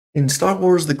In Star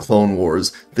Wars The Clone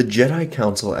Wars, the Jedi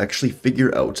Council actually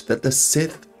figure out that the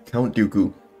Sith, Count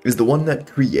Dooku, is the one that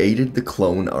created the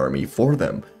clone army for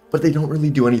them, but they don't really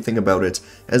do anything about it,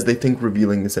 as they think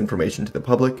revealing this information to the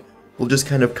public will just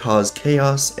kind of cause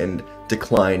chaos and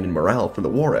decline in morale for the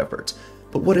war effort.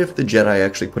 But what if the Jedi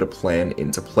actually put a plan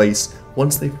into place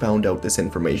once they found out this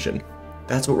information?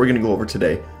 That's what we're going to go over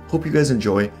today. Hope you guys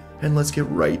enjoy, and let's get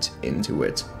right into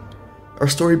it. Our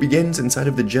story begins inside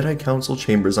of the Jedi Council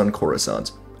chambers on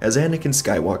Coruscant, as Anakin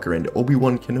Skywalker and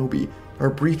Obi-Wan Kenobi are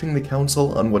briefing the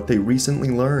Council on what they recently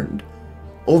learned.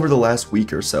 Over the last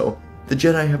week or so, the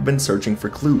Jedi have been searching for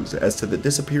clues as to the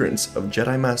disappearance of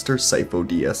Jedi Master Sifo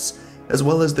Dyas, as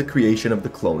well as the creation of the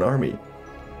clone army.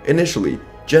 Initially,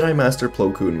 Jedi Master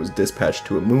Plo Koon was dispatched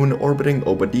to a moon orbiting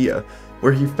Obadiah,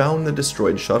 where he found the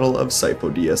destroyed shuttle of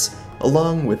Sifo Dyas,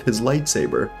 along with his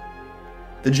lightsaber.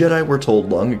 The Jedi were told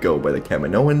long ago by the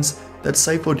Kaminoans that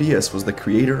Sifo Dyas was the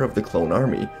creator of the clone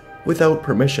army, without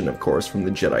permission of course from the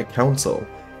Jedi Council.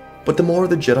 But the more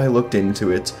the Jedi looked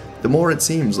into it, the more it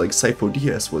seems like Sifo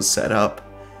Dyas was set up.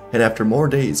 And after more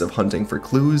days of hunting for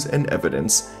clues and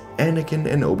evidence, Anakin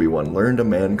and Obi-Wan learned a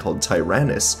man called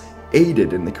Tyrannus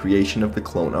aided in the creation of the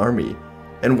clone army.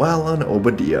 And while on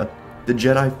Obadiah, the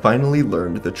Jedi finally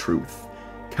learned the truth.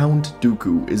 Count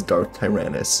Dooku is Darth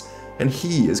Tyrannus, and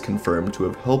he is confirmed to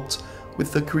have helped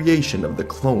with the creation of the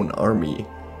clone army.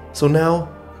 So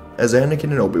now, as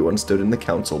Anakin and Obi-Wan stood in the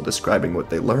council describing what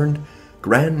they learned,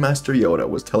 Grand Master Yoda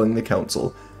was telling the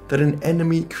council that an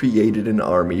enemy created an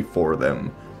army for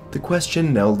them. The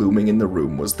question now looming in the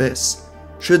room was this: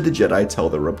 should the Jedi tell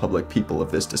the Republic people of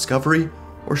this discovery,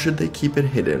 or should they keep it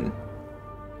hidden?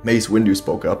 Mace Windu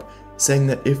spoke up, saying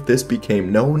that if this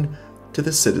became known to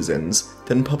the citizens,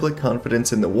 then public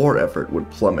confidence in the war effort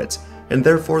would plummet, and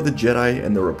therefore the Jedi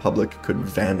and the Republic could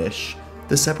vanish.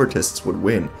 The Separatists would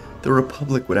win. The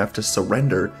Republic would have to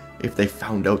surrender if they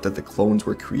found out that the clones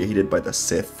were created by the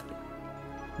Sith.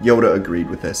 Yoda agreed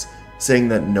with this, saying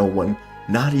that no one,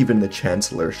 not even the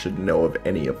Chancellor, should know of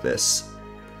any of this.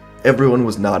 Everyone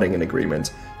was nodding in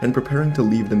agreement and preparing to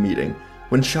leave the meeting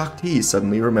when Shaak Ti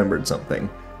suddenly remembered something.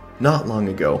 Not long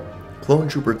ago, Clone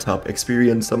Trooper Tup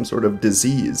experienced some sort of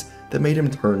disease that made him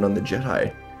turn on the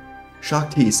Jedi. Shaak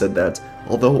Ti said that,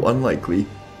 although unlikely,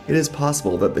 it is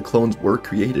possible that the clones were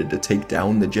created to take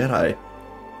down the Jedi.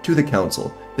 To the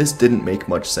Council, this didn't make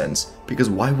much sense, because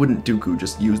why wouldn't Dooku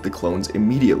just use the clones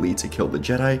immediately to kill the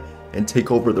Jedi and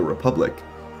take over the Republic?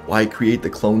 Why create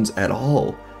the clones at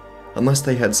all? Unless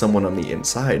they had someone on the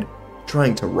inside,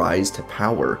 trying to rise to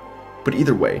power. But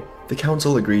either way, the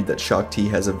Council agreed that Shaak Ti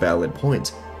has a valid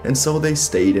point, and so they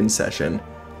stayed in session.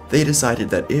 They decided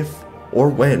that if, or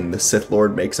when, the Sith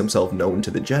Lord makes himself known to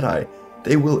the Jedi,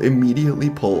 they will immediately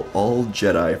pull all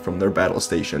Jedi from their battle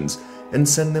stations and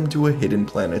send them to a hidden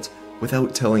planet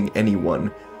without telling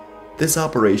anyone. This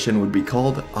operation would be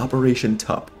called Operation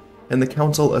Tup, and the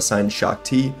Council assigned Shaak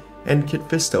Ti and Kit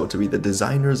Fisto to be the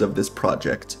designers of this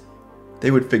project.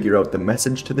 They would figure out the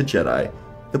message to the Jedi,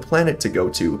 the planet to go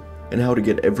to, and how to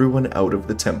get everyone out of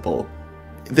the temple.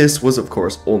 This was of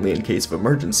course only in case of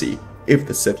emergency, if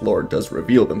the Sith Lord does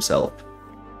reveal themselves.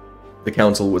 The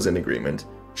Council was in agreement.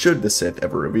 Should the Sith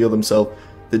ever reveal themselves,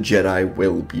 the Jedi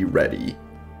will be ready.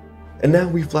 And now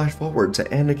we flash forward to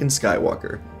Anakin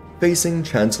Skywalker, facing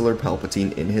Chancellor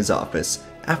Palpatine in his office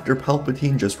after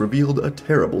Palpatine just revealed a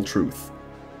terrible truth.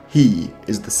 He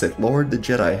is the Sith Lord the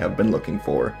Jedi have been looking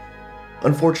for.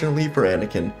 Unfortunately for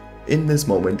Anakin, in this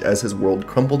moment as his world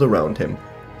crumbled around him,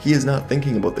 he is not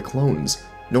thinking about the clones,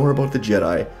 nor about the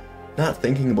Jedi, not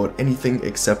thinking about anything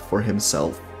except for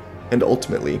himself. And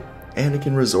ultimately,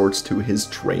 Anakin resorts to his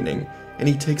training, and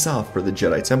he takes off for the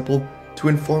Jedi Temple to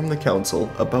inform the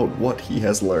Council about what he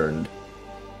has learned.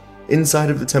 Inside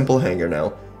of the temple hangar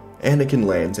now, Anakin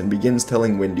lands and begins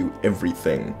telling Windu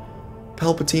everything.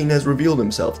 Palpatine has revealed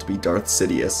himself to be Darth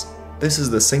Sidious. This is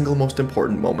the single most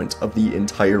important moment of the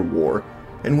entire war,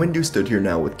 and Windu stood here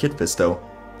now with Kit Fisto,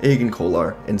 Aegon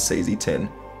Kolar, and Saesee Tiin.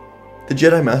 The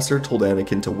Jedi Master told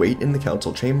Anakin to wait in the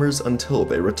Council chambers until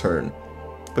they return.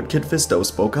 But Kit Fisto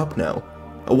spoke up now.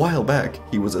 A while back,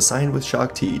 he was assigned with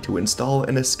Shaak Ti to install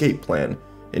an escape plan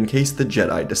in case the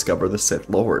Jedi discover the Sith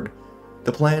Lord.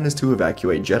 The plan is to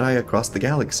evacuate Jedi across the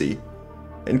galaxy,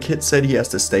 and Kit said he has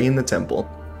to stay in the temple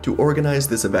to organize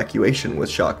this evacuation with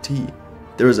Shaak Ti.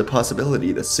 There is a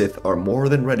possibility the Sith are more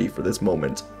than ready for this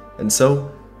moment, and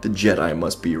so the Jedi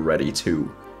must be ready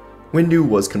too. Windu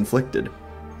was conflicted,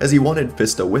 as he wanted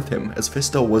Fisto with him, as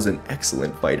Fisto was an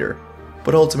excellent fighter.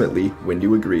 But ultimately,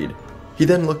 Windu agreed. He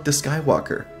then looked to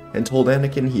Skywalker, and told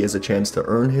Anakin he has a chance to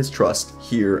earn his trust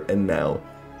here and now.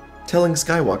 telling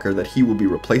Skywalker that he will be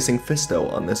replacing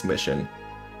Fisto on this mission.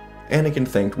 Anakin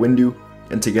thanked Windu,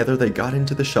 and together they got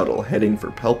into the shuttle heading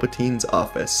for Palpatine's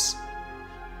office.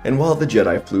 And while the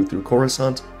Jedi flew through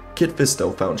Coruscant, Kit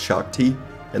Fisto found Shaak Ti,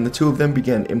 and the two of them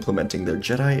began implementing their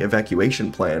Jedi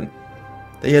evacuation plan.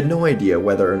 They had no idea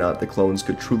whether or not the clones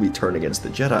could truly turn against the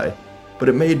Jedi, but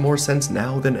it made more sense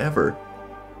now than ever.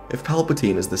 If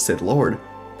Palpatine is the Sith Lord,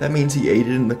 that means he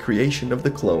aided in the creation of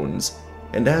the clones,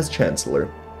 and as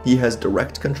Chancellor, he has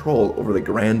direct control over the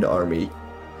Grand Army.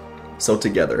 So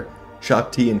together,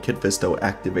 Shaak Ti and Kit Fisto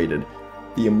activated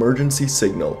the emergency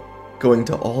signal, going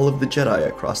to all of the Jedi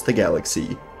across the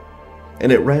galaxy.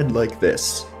 And it read like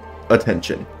this: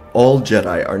 "Attention, all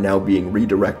Jedi are now being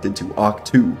redirected to Occ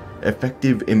 2,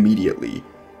 effective immediately.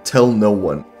 Tell no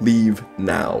one, leave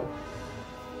now."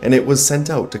 And it was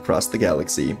sent out across the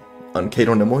galaxy. On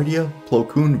Cato Nemoidia, Plo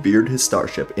Koon veered his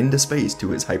starship into space to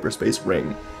his hyperspace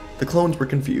ring. The clones were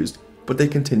confused, but they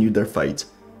continued their fight.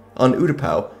 On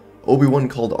Utapau, Obi-Wan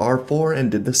called R4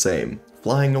 and did the same,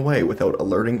 flying away without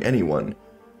alerting anyone.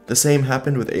 The same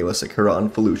happened with Aayla Secura on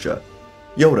Felucia,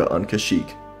 Yoda on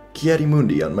Kashyyyk,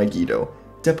 Ki-Adi-Mundi on Megiddo,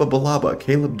 Depa Billaba,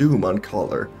 Caleb Dume on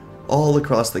Collar. All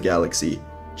across the galaxy,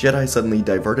 Jedi suddenly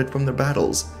diverted from their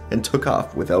battles and took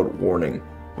off without warning,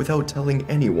 without telling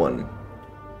anyone.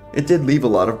 It did leave a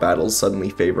lot of battles suddenly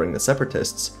favoring the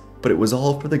Separatists, but it was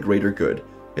all for the greater good,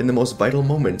 in the most vital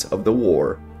moment of the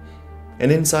war.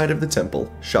 And inside of the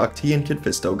temple, Shaak Ti and Kit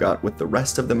Fisto got with the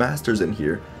rest of the Masters in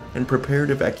here and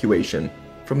prepared evacuation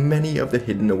from many of the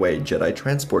hidden away Jedi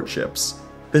transport ships.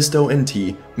 Fisto and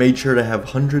Ti made sure to have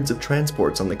hundreds of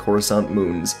transports on the Coruscant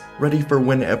moons, ready for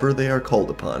whenever they are called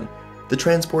upon. The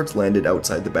transports landed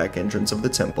outside the back entrance of the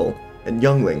temple, and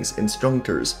younglings,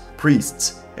 instructors,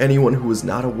 priests, anyone who was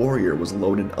not a warrior was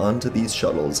loaded onto these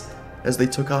shuttles as they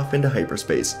took off into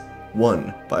hyperspace,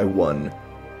 one by one.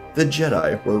 The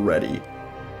Jedi were ready.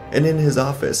 And in his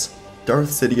office, Darth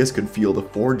Sidious could feel the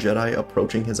 4 Jedi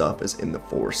approaching his office in the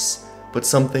Force. But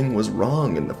something was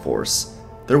wrong in the Force.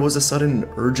 There was a sudden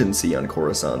urgency on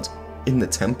Coruscant, in the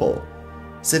temple.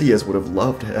 Sidious would have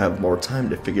loved to have more time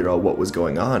to figure out what was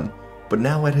going on, but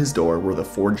now at his door were the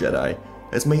 4 Jedi,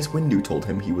 as Mace Windu told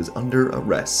him he was under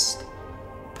arrest.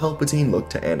 Palpatine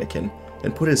looked to Anakin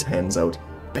and put his hands out,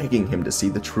 begging him to see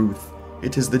the truth.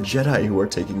 It is the Jedi who are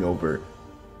taking over.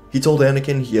 He told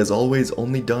Anakin he has always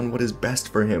only done what is best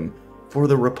for him, for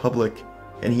the Republic,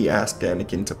 and he asked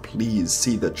Anakin to please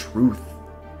see the truth.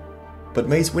 But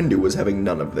Mace Windu was having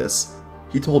none of this.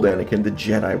 He told Anakin the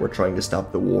Jedi were trying to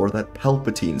stop the war that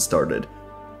Palpatine started.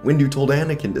 Windu told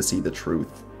Anakin to see the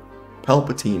truth.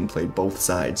 Palpatine played both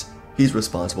sides. He's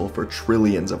responsible for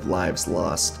trillions of lives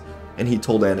lost. And he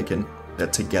told Anakin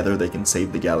that together they can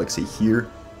save the galaxy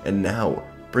here and now,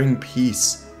 bring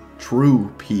peace, true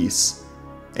peace.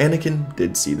 Anakin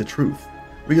did see the truth,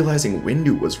 realizing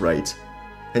Windu was right,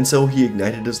 and so he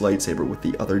ignited his lightsaber with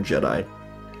the other Jedi.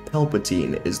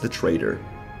 Palpatine is the traitor.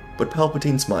 But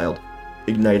Palpatine smiled,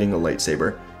 igniting a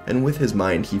lightsaber, and with his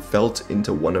mind he felt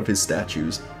into one of his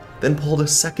statues, then pulled a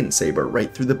second saber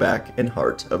right through the back and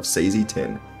heart of Saesee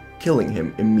Tiin, killing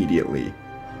him immediately.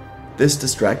 This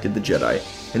distracted the Jedi,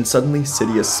 and suddenly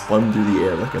Sidious spun through the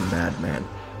air like a madman,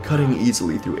 cutting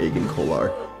easily through Agen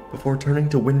Kolar, before turning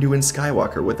to Windu and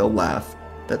Skywalker with a laugh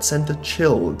that sent a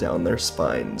chill down their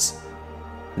spines.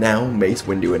 Now, Mace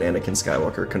Windu and Anakin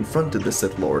Skywalker confronted the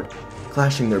Sith Lord,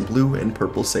 clashing their blue and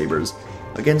purple sabers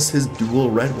against his dual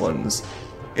red ones.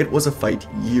 It was a fight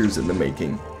years in the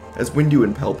making, as Windu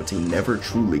and Palpatine never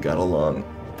truly got along.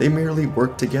 They merely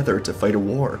worked together to fight a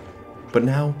war. But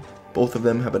now, both of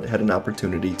them have had an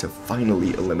opportunity to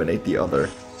finally eliminate the other.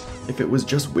 If it was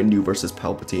just Windu versus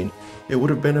Palpatine, it would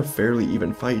have been a fairly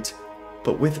even fight.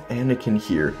 But with Anakin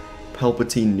here,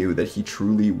 Palpatine knew that he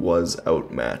truly was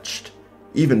outmatched.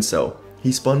 Even so,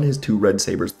 he spun his 2 red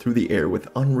sabers through the air with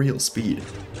unreal speed,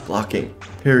 blocking,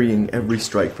 parrying every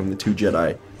strike from the 2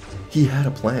 Jedi. He had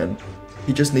a plan.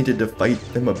 He just needed to fight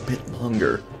them a bit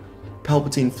longer.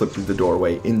 Palpatine flipped through the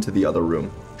doorway into the other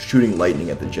room, shooting lightning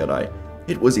at the Jedi.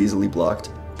 It was easily blocked,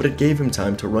 but it gave him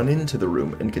time to run into the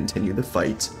room and continue the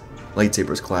fight.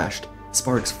 Lightsabers clashed,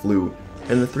 sparks flew,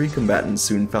 and the 3 combatants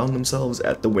soon found themselves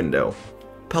at the window.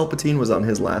 Palpatine was on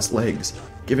his last legs,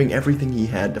 giving everything he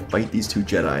had to fight these 2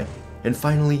 Jedi, and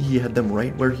finally he had them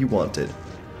right where he wanted.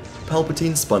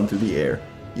 Palpatine spun through the air,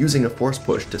 using a force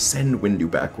push to send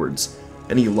Windu backwards,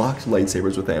 and he locked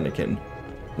lightsabers with Anakin.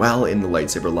 While in the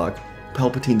lightsaber lock,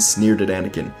 Palpatine sneered at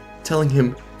Anakin, telling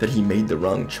him that he made the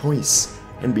wrong choice,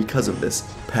 and because of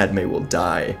this, Padme will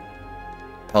die.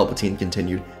 Palpatine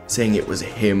continued, saying it was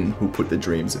him who put the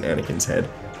dreams in Anakin's head,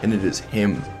 and it is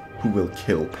him who will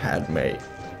kill Padme.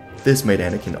 This made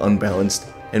Anakin unbalanced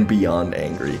and beyond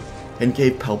angry, and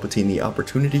gave Palpatine the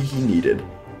opportunity he needed.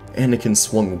 Anakin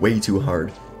swung way too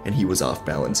hard, and he was off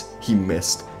balance. He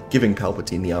missed, giving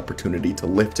Palpatine the opportunity to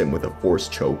lift him with a force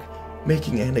choke,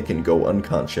 making Anakin go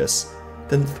unconscious,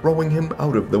 then throwing him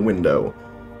out of the window.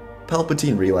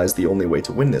 Palpatine realized the only way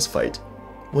to win this fight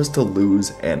was to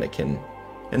lose Anakin,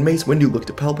 and Mace Windu looked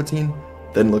at Palpatine,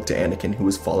 then looked to Anakin, who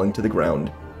was falling to the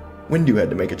ground. Windu had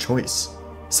to make a choice: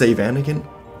 save Anakin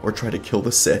or try to kill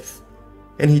the Sith.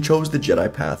 And he chose the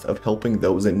Jedi path of helping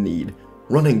those in need,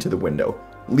 running to the window,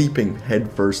 leaping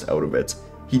headfirst out of it.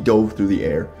 He dove through the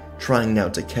air, trying now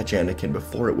to catch Anakin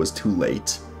before it was too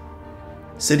late.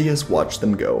 Sidious watched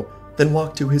them go, then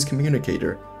walked to his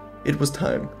communicator. It was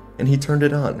time, and he turned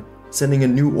it on, sending a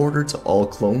new order to all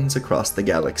clones across the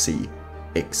galaxy: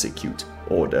 execute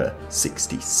Order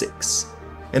 66.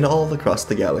 And all across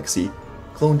the galaxy,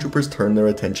 clone troopers turned their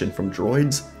attention from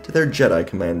droids to their Jedi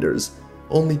commanders,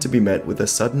 only to be met with a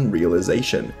sudden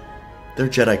realization. Their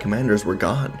Jedi commanders were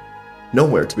gone,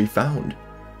 nowhere to be found.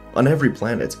 On every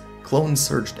planet, clones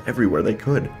searched everywhere they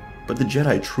could, but the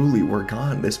Jedi truly were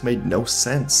gone. This made no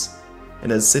sense.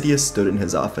 And as Sidious stood in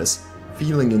his office,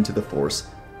 feeling into the Force,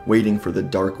 waiting for the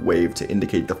dark wave to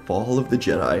indicate the fall of the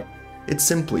Jedi, it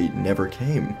simply never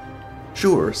came.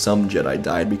 Sure, some Jedi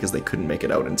died because they couldn't make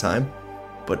it out in time,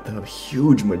 but the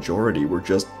huge majority were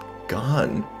just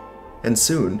gone. And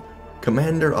soon,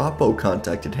 Commander Oppo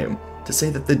contacted him to say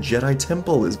that the Jedi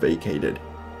Temple is vacated.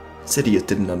 Sidious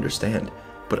didn't understand,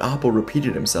 but Oppo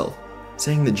repeated himself,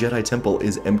 saying the Jedi Temple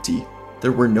is empty.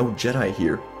 There were no Jedi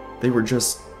here. They were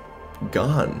just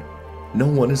gone. No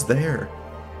one is there.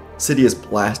 Sidious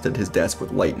blasted his desk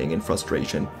with lightning and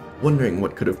frustration, wondering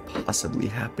what could have possibly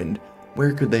happened.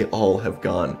 Where could they all have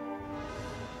gone?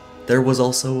 There was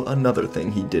also another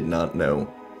thing he did not know.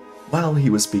 While he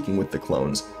was speaking with the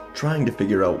clones, trying to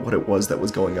figure out what it was that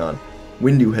was going on,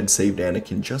 Windu had saved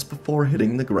Anakin just before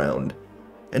hitting the ground.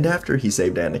 And after he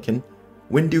saved Anakin,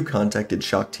 Windu contacted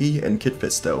Shakti and Kit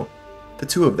Fisto. The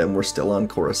two of them were still on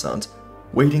Coruscant,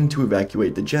 waiting to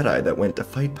evacuate the Jedi that went to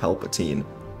fight Palpatine.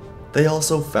 They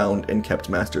also found and kept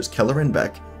Masters Kelleran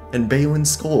Beck and Baylan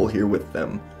Skoll here with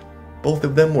them. Both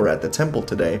of them were at the temple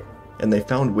today, and they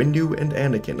found Windu and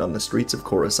Anakin on the streets of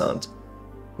Coruscant.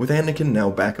 With Anakin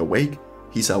now back awake,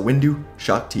 he saw Windu,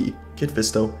 Shakti, Kit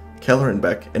Fisto, Kelleran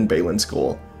Beck, and Baylan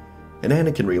Skoll. And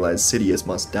Anakin realized Sidious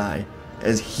must die,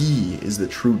 as he is the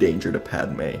true danger to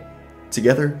Padme.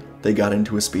 Together, they got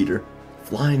into a speeder,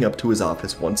 flying up to his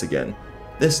office once again,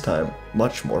 this time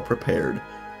much more prepared.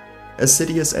 As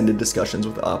Sidious ended discussions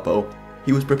with Oppo,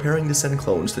 he was preparing to send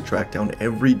clones to track down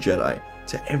every Jedi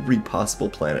to every possible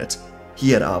planet.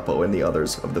 He had Oppo and the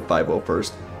others of the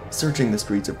 501st searching the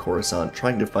streets of Coruscant,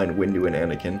 trying to find Windu and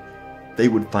Anakin. They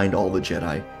would find all the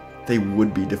Jedi. They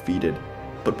would be defeated.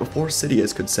 But before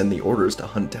Sidious could send the orders to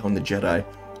hunt down the Jedi,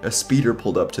 a speeder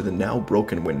pulled up to the now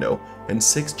broken window, and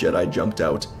 6 Jedi jumped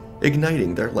out,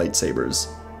 igniting their lightsabers.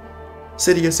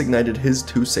 Sidious ignited his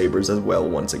 2 sabers as well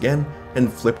once again,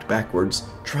 and flipped backwards,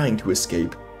 trying to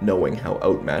escape, knowing how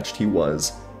outmatched he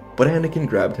was. But Anakin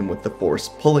grabbed him with the Force,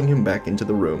 pulling him back into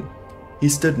the room. He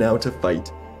stood now to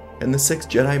fight, and the 6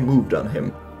 Jedi moved on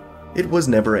him. It was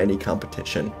never any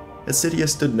competition, as Sidious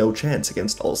stood no chance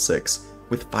against all 6,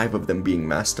 with 5 of them being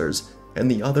Masters, and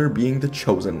the other being the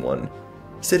Chosen One.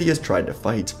 Sidious tried to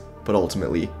fight, but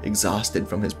ultimately, exhausted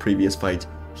from his previous fight,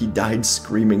 he died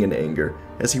screaming in anger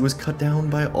as he was cut down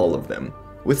by all of them,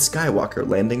 with Skywalker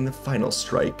landing the final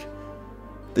strike.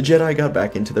 The Jedi got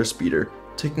back into their speeder,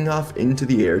 taking off into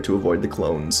the air to avoid the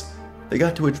clones. They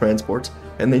got to a transport,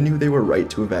 and they knew they were right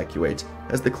to evacuate,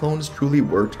 as the clones truly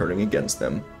were turning against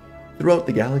them. Throughout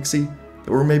the galaxy,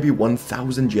 there were maybe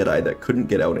 1,000 Jedi that couldn't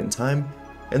get out in time,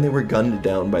 and they were gunned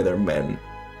down by their men.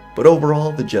 But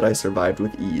overall, the Jedi survived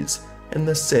with ease, and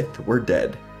the Sith were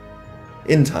dead.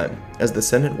 In time, as the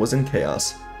Senate was in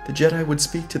chaos, the Jedi would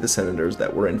speak to the senators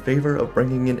that were in favor of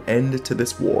bringing an end to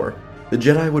this war. The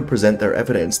Jedi would present their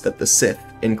evidence that the Sith,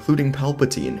 including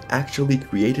Palpatine, actually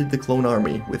created the clone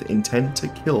army with intent to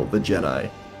kill the Jedi.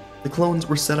 The clones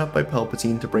were set up by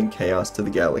Palpatine to bring chaos to the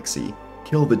galaxy,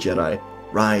 kill the Jedi,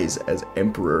 rise as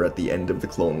Emperor at the end of the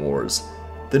Clone Wars.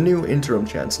 The new interim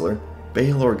Chancellor,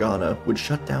 Bail Organa, would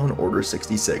shut down Order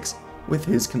 66 with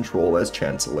his control as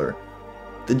Chancellor.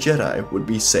 The Jedi would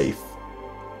be safe.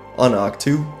 On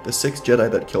Ahch-To, the 6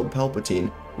 Jedi that killed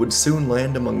Palpatine would soon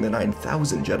land among the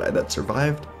 9,000 Jedi that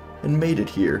survived and made it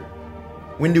here.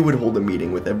 Windu would hold a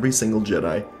meeting with every single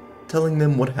Jedi, telling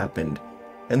them what happened,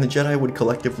 and the Jedi would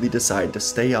collectively decide to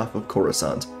stay off of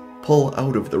Coruscant, pull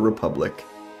out of the Republic.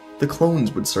 The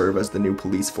clones would serve as the new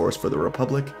police force for the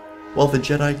Republic, while the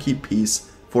Jedi keep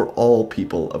peace, for all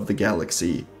people of the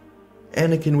galaxy.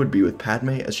 Anakin would be with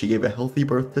Padme as she gave a healthy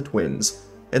birth to twins,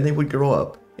 and they would grow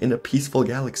up in a peaceful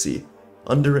galaxy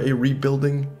under a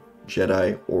rebuilding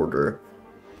Jedi Order.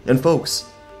 And folks,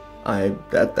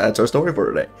 that's our story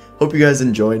for today. Hope you guys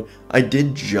enjoyed. I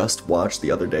did just watch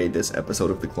the other day this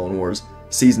episode of The Clone Wars,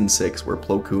 Season 6, where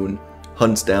Plo Koon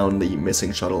hunts down the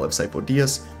missing shuttle of Sifo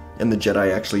Dyas, and the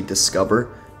Jedi actually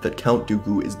discover that Count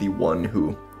Dooku is the one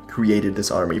who created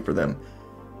this army for them.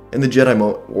 And the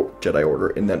Jedi Order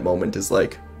in that moment is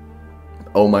like,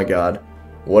 oh my god,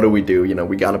 what do? You know,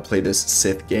 we gotta play this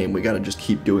Sith game, we gotta just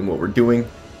keep doing what we're doing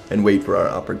and wait for our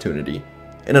opportunity.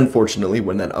 And unfortunately,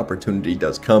 when that opportunity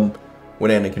does come,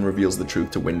 when Anakin reveals the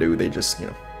truth to Windu, they just, you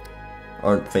know,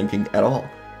 aren't thinking at all.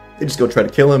 They just go try to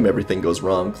kill him, everything goes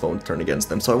wrong, clones turn against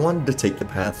them. So I wanted to take the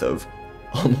path of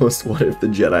almost what if the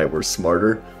Jedi were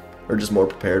smarter or just more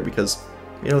prepared, because,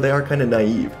 you know, they are kind of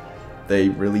naive. They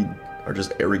really are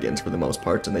just arrogant for the most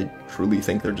part, and they truly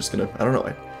think they're just gonna, I don't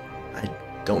know, I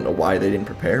don't know why they didn't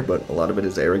prepare, but a lot of it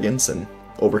is arrogance and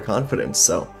overconfidence.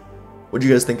 So, what do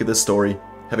you guys think of this story?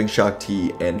 Having Shaak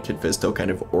Ti and Kit Fisto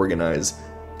kind of organize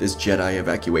this Jedi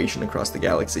evacuation across the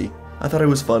galaxy. I thought it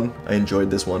was fun, I enjoyed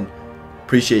this one.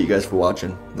 Appreciate you guys for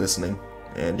watching, listening,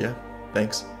 and yeah,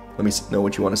 thanks. Let me know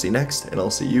what you want to see next, and I'll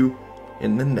see you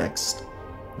in the next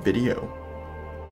video.